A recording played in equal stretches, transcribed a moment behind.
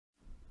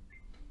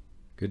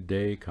Good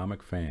day,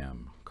 comic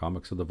fam.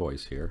 Comics of the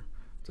Voice here.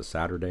 It's a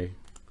Saturday.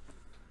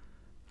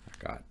 I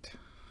got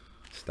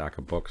a stack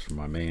of books from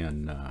my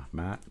man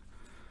Matt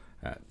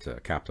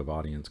at Captive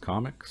Audience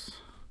Comics.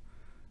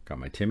 Got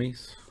my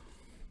Timmies.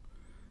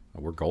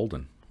 We're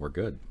golden. We're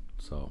good.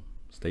 So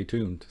stay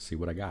tuned to see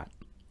what I got.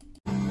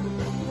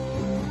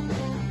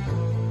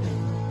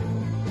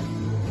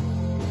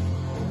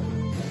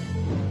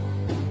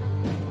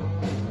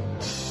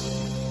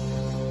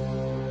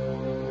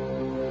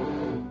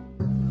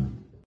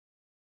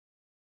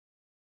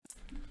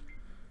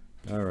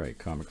 Alright,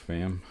 comic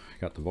fam, I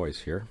got the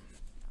Voice here,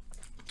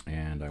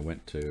 and I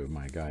went to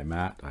my guy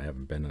Matt. I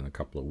haven't been in a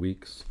couple of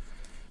weeks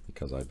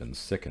because I've been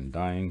sick and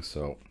dying,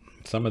 so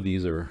some of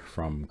these are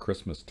from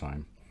Christmas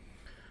time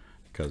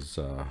because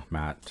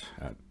Matt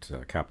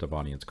at Captive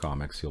Audience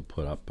Comics, he'll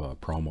put up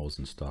promos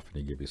and stuff and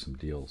he'll give you some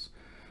deals.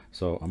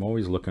 So I'm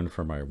always looking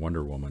for my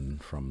Wonder Woman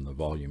from the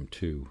volume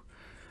 2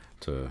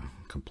 to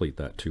complete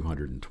that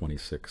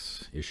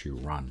 226 issue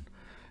run.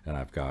 And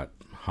I've got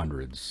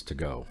hundreds to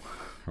go,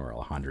 or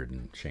 100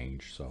 and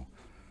change, so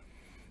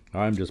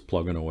I'm just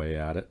plugging away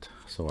at it.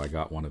 So I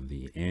got one of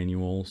the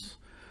annuals.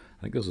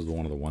 I think this is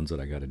one of the ones that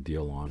I got a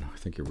deal on. I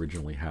think he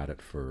originally had it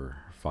for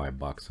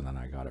 $5 and then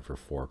I got it for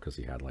 $4 because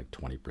he had like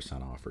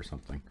 20% off or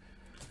something.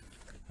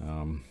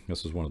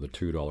 This is one of the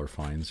 $2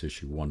 finds,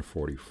 issue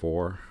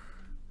 144.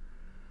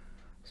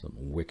 Some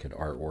wicked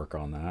artwork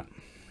on that.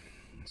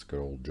 It's good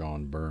old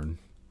John Byrne.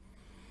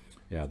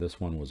 Yeah, this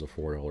one was a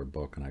 $4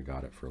 book and I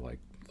got it for like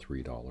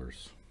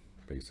 $3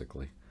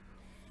 basically.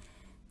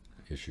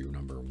 Issue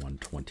number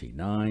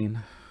 129.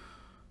 I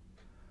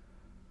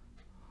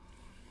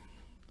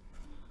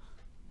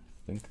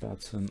think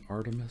that's an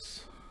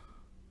Artemis.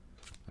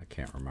 I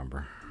can't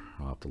remember.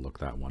 I'll have to look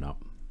that one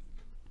up.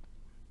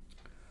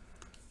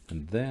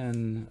 And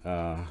then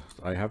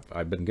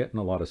I've been getting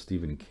a lot of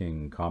Stephen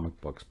King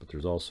comic books, but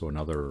there's also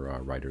another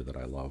writer that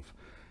I love,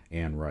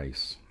 Anne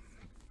Rice.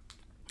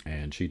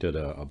 And she did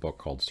a book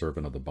called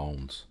Servant of the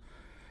Bones.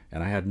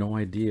 And I had no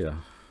idea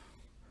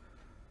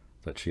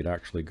that she'd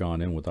actually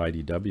gone in with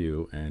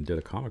IDW and did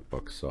a comic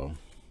book. So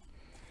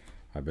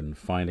I've been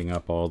finding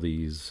up all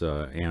these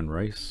Anne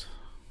Rice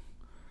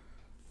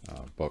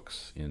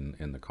books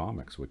in the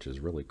comics, which is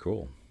really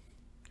cool.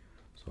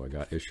 So I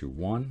got issue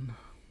 1,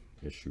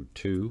 issue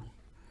 2.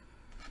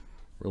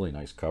 Really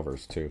nice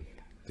covers too.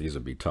 These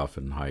would be tough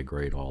and high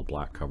grade, all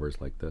black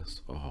covers like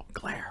this. Oh,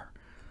 glare.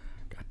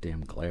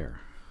 Goddamn glare.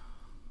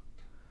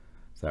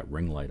 It's that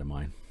ring light of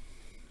mine.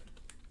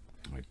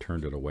 I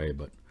turned it away,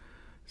 but it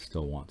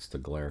still wants to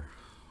glare.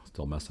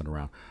 Still messing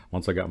around.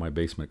 Once I got my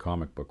basement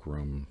comic book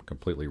room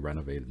completely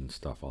renovated and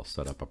stuff, I'll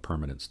set up a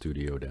permanent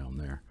studio down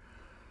there.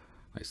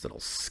 Nice little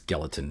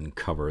skeleton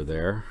cover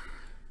there.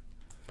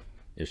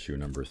 Issue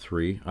number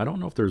 3. I don't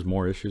know if there's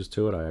more issues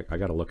to it. I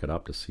got to look it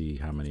up to see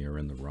how many are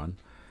in the run,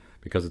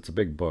 because it's a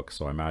big book.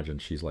 So I imagine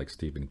she's like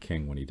Stephen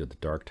King when he did the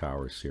Dark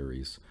Tower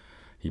series.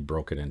 He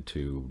broke it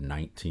into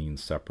 19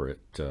 separate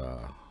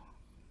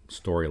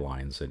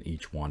storylines, and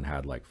each one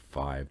had like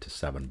 5 to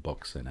 7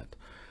 books in it.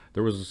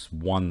 There was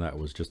one that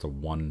was just a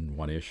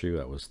one issue.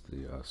 That was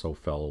the So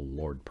Fell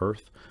Lord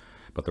Perth,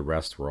 but the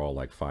rest were all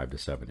like 5 to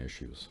 7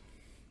 issues.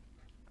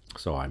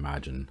 So I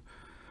imagine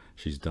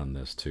she's done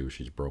this too.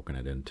 She's broken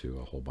it into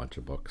a whole bunch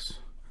of books.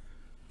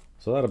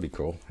 So that'll be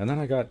cool. And then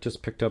I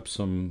just picked up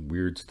some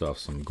weird stuff,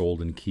 some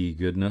Golden Key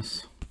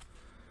goodness.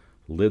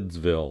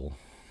 Lidsville.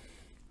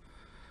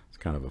 It's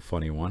kind of a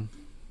funny one.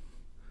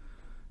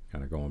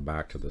 Kind of going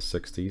back to the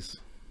 60s.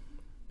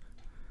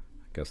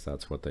 I guess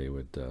that's what they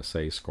would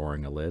say,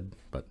 scoring a lid,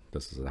 but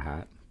this is a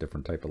hat,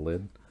 different type of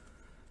lid.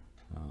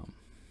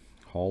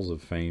 Halls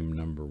of Fame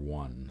number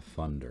 1,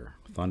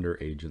 Thunder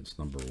Agents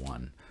number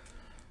 1.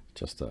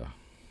 Just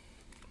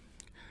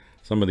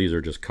some of these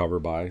are just cover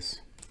buys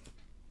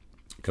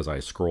because I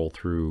scroll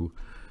through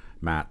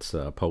Matt's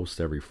posts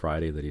every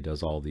Friday that he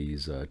does all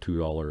these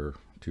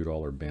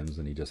 $2 bins,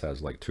 and he just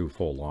has like 2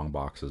 full long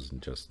boxes,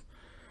 and just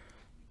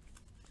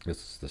this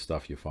is the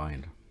stuff you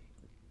find.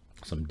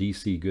 Some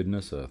DC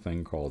goodness, a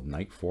thing called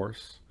Night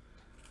Force.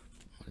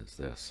 What is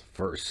this?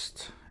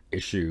 First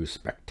issue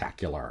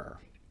spectacular.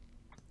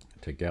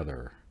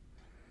 Together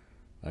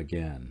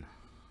again.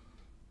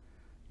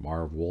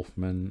 Marv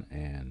Wolfman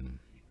and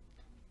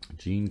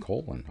Gene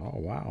Colan. Oh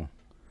wow,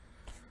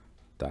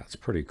 that's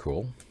pretty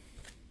cool.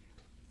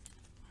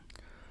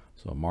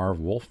 So Marv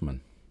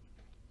Wolfman,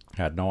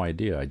 had no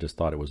idea. I just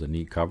thought it was a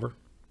neat cover,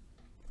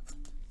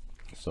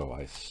 so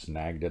I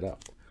snagged it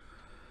up.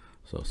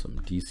 So some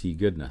DC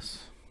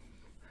goodness.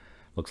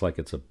 Looks like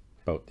it's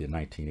about the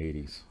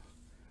 1980s.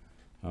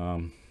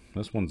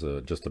 This one's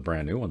just a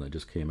brand new one that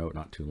just came out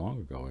not too long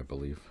ago, I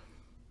believe.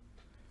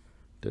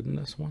 Didn't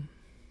this one?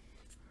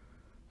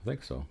 I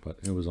think so, but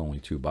it was only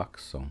 $2,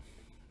 so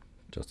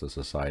Justice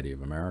Society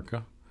of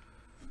America.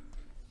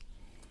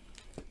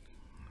 I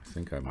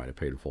think I might have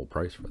paid full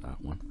price for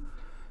that one,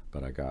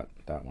 but I got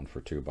that one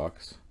for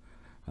 $2.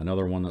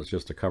 Another one that's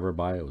just a cover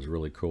buy. It was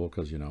really cool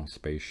because, you know,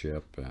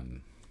 spaceship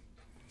and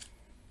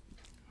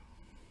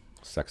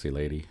sexy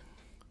lady.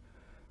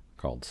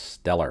 called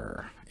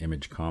Stellar.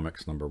 Image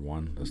Comics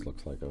 #1. This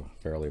looks like a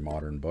fairly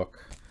modern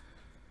book.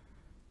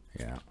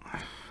 Yeah,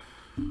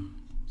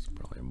 it's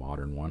probably a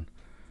modern one.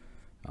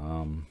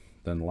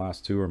 Then the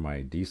last two are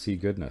my DC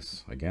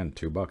goodness. Again,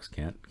 $2.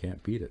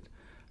 Can't beat it.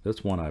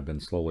 This one I've been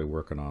slowly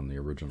working on the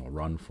original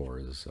run for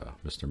is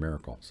Mr.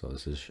 Miracle. So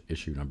this is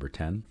issue number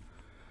 10.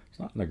 It's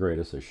not in the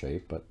greatest of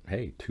shape, but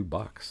hey, $2.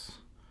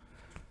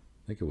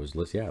 I think it was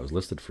it was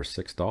listed for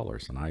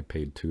 $6, and I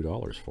paid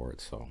 $2 for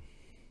it. So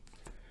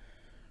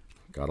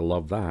gotta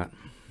love that.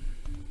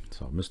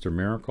 So Mr.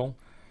 Miracle,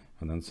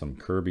 and then some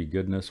Kirby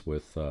goodness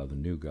with the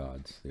New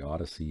Gods. The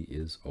Odyssey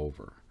is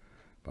over.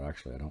 But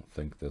actually, I don't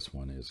think this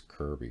one is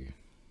Kirby.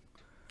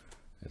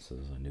 This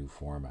is a new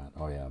format.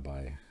 Oh yeah,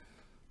 by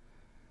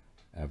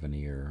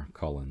Evanier,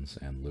 Cullens,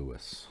 and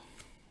Lewis.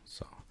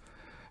 So,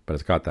 but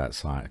it's got that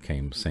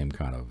same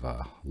kind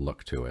of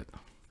look to it.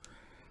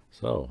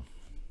 So,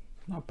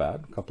 not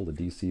bad. A couple of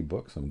DC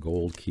books, some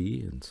Gold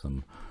Key, and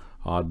some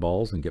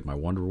oddballs, and get my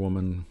Wonder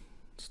Woman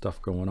stuff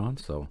going on.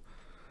 So,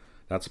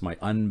 that's my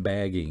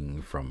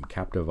unbagging from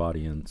Captive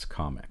Audience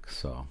Comics.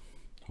 So,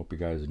 hope you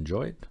guys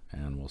enjoyed,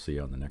 and we'll see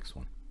you on the next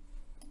one.